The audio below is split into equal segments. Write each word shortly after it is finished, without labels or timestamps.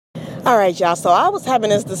All right, y'all. So I was having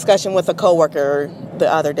this discussion with a coworker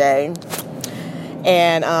the other day.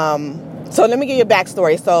 And so let me give you a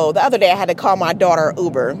backstory. So the other day I had to call my daughter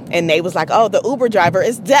Uber. And they was like, oh, the Uber driver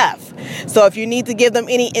is deaf. So if you need to give them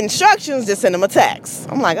any instructions, just send them a text.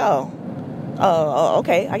 I'm like, oh,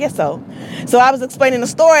 okay, I guess so. So I was explaining the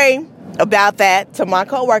story about that to my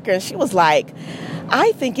coworker. And she was like,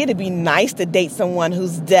 I think it'd be nice to date someone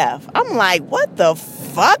who's deaf. I'm like, what the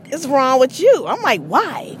fuck is wrong with you? I'm like,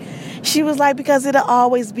 why? She was like, because it'll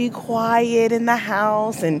always be quiet in the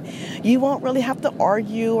house and you won't really have to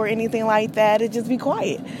argue or anything like that. It'll just be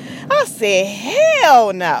quiet. I said,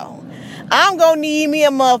 hell no. I'm going to need me a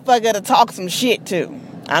motherfucker to talk some shit to.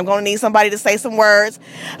 I'm going to need somebody to say some words.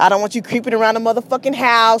 I don't want you creeping around the motherfucking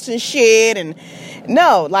house and shit. And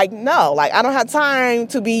no, I don't have time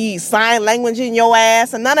to be sign language in your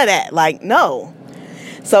ass and none of that. Like, no.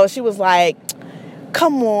 So she was like,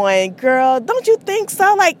 come on, girl, don't you think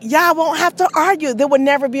so? Like, y'all won't have to argue. There would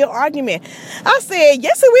never be an argument. I said,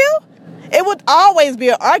 yes, it will. It would always be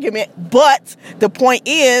an argument. But the point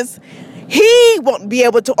is, he won't be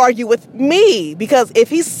able to argue with me because if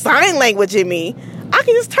he's sign languaging me, I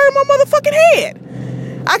can just turn my motherfucking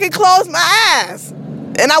head. I can close my eyes.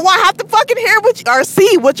 And I won't have to fucking hear or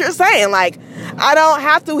see what you're saying. Like, I don't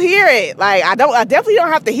have to hear it. Like, I definitely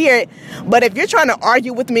don't have to hear it. But if you're trying to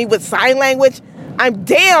argue with me with sign language, I'm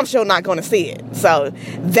damn sure not going to see it. So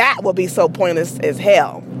that would be so pointless as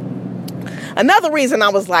hell. Another reason I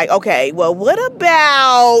was like, okay, well, what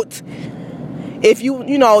about if you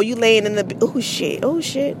laying in the, oh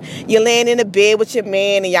shit. You're laying in the bed with your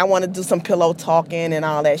man and y'all want to do some pillow talking and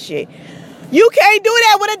all that shit. You can't do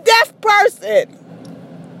that with a deaf person.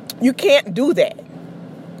 You can't do that.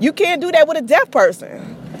 You can't do that with a deaf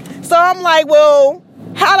person. So I'm like, well,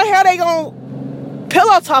 how the hell they going to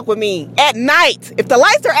pillow talk with me at night? If the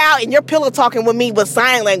lights are out and you're pillow talking with me with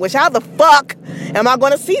sign language, how the fuck am I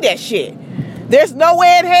going to see that shit? There's no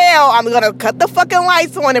way in hell I'm going to cut the fucking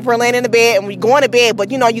lights on if we're laying in the bed and we going to bed, but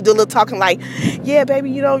you do a little talking like, yeah,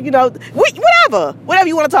 baby, whatever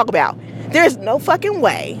you want to talk about. There's no fucking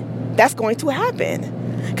way that's going to happen.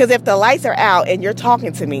 Because if the lights are out and you're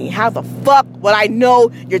talking to me, how the fuck would I know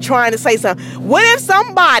you're trying to say something? What if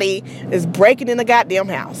somebody is breaking in the goddamn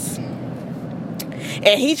house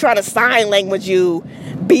and he trying to sign language you,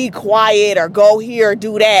 be quiet or go here or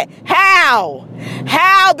do that? How?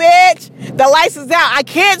 How, bitch? The lights is out. I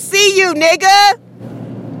can't see you, nigga.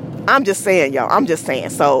 I'm just saying, y'all. I'm just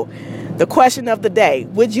saying. So the question of the day,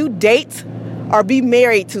 would you date or be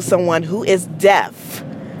married to someone who is deaf?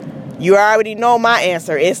 You already know my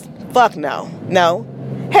answer is fuck no. No.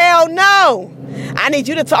 Hell no. I need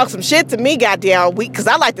you to talk some shit to me, goddamn week, because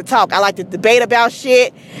I like to talk. I like to debate about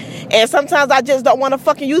shit. And sometimes I just don't want to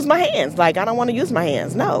fucking use my hands. Like, I don't want to use my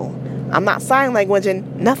hands. No. I'm not sign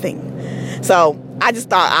languaging nothing. So I just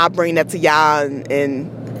thought I'd bring that to y'all. And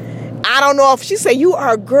I don't know if she said, you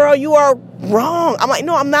are a girl, you are wrong. I'm like,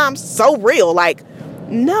 no, I'm not. I'm so real. Like,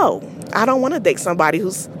 no, I don't want to date somebody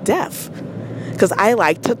who's deaf. Because I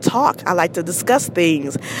like to talk. I like to discuss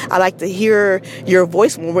things. I like to hear your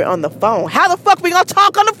voice when we're on the phone. How the fuck we gonna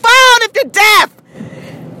talk on the phone if you're deaf?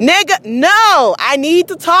 Nigga, no. I need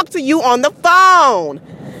to talk to you on the phone.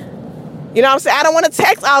 You know what I'm saying? I don't want to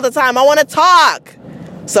text all the time. I want to talk.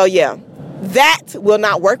 So, yeah. That will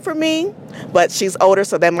not work for me. But she's older,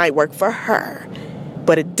 so that might work for her.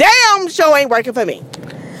 But a damn show ain't working for me.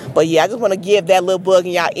 But yeah, I just want to give that little bug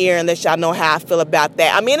in y'all ear and let y'all know how I feel about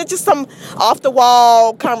that. I mean, it's just some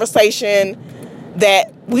off-the-wall conversation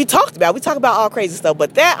that we talked about. We talk about all crazy stuff.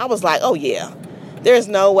 But that, I was like, oh yeah, there's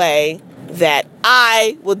no way that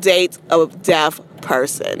I will date a deaf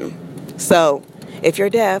person. So if you're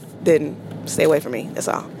deaf, then stay away from me. That's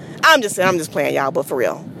all. I'm just playing, y'all, but for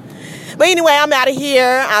real. But anyway, I'm out of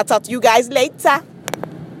here. I'll talk to you guys later.